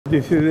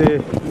This is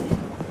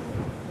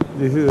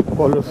a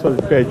colossal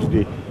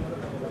tragedy.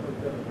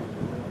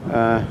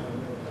 Uh,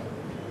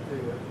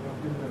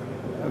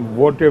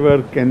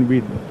 Whatever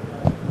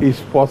is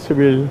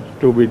possible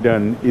to be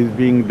done is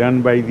being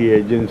done by the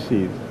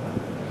agencies,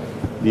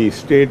 the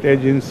state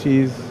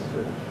agencies,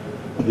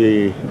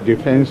 the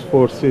defense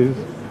forces,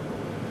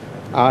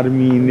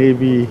 army,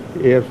 navy,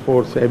 air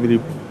force,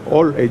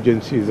 all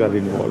agencies are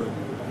involved.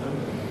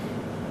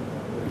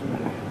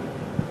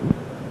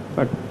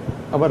 But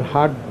our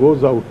heart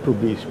goes out to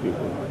these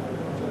people.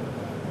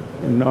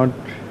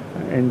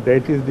 And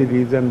that is the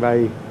reason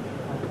why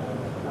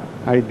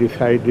I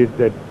decided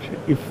that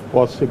if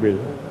possible,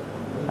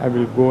 I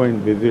will go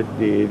and visit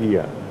the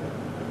area,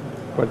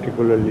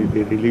 particularly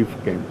the relief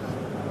camps.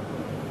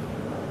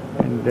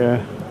 And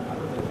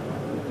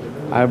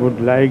I would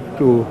like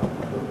to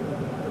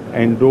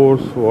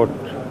endorse what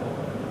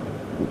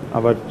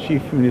our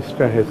Chief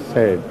Minister has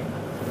said,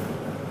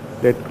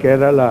 that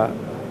Kerala,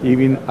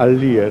 even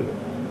earlier,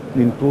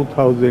 in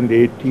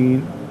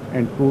 2018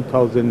 and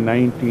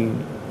 2019,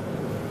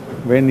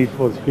 when it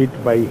was hit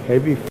by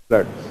heavy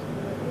floods,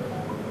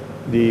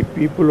 the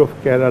people of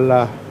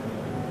Kerala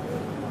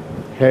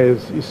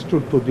has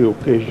stood to the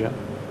occasion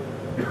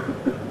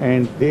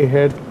and they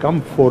had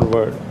come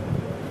forward,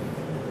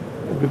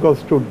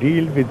 because to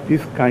deal with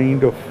this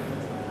kind of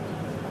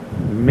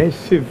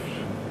massive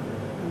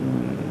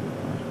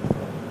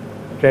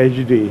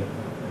tragedy,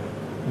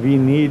 we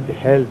need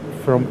help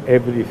from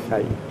every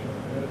side.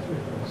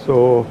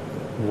 So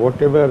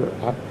whatever,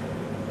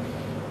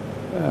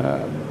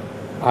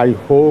 I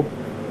hope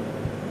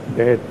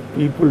that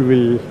people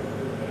will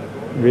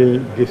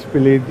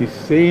display the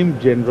same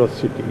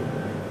generosity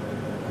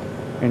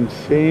and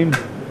same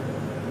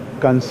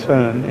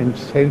concern and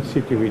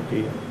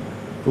sensitivity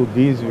to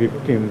these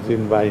victims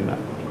in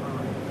Wayanad.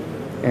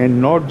 And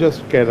not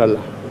just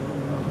Kerala.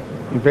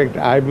 In fact,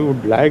 I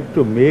would like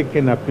to make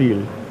an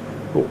appeal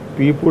to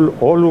people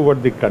all over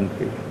the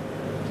country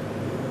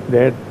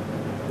that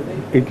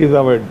it is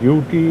our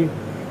duty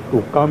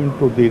to come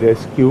to the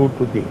rescue,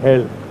 to the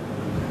help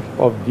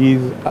of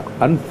these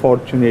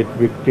unfortunate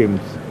victims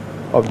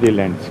of the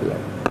landslide.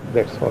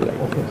 That's all I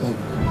can say.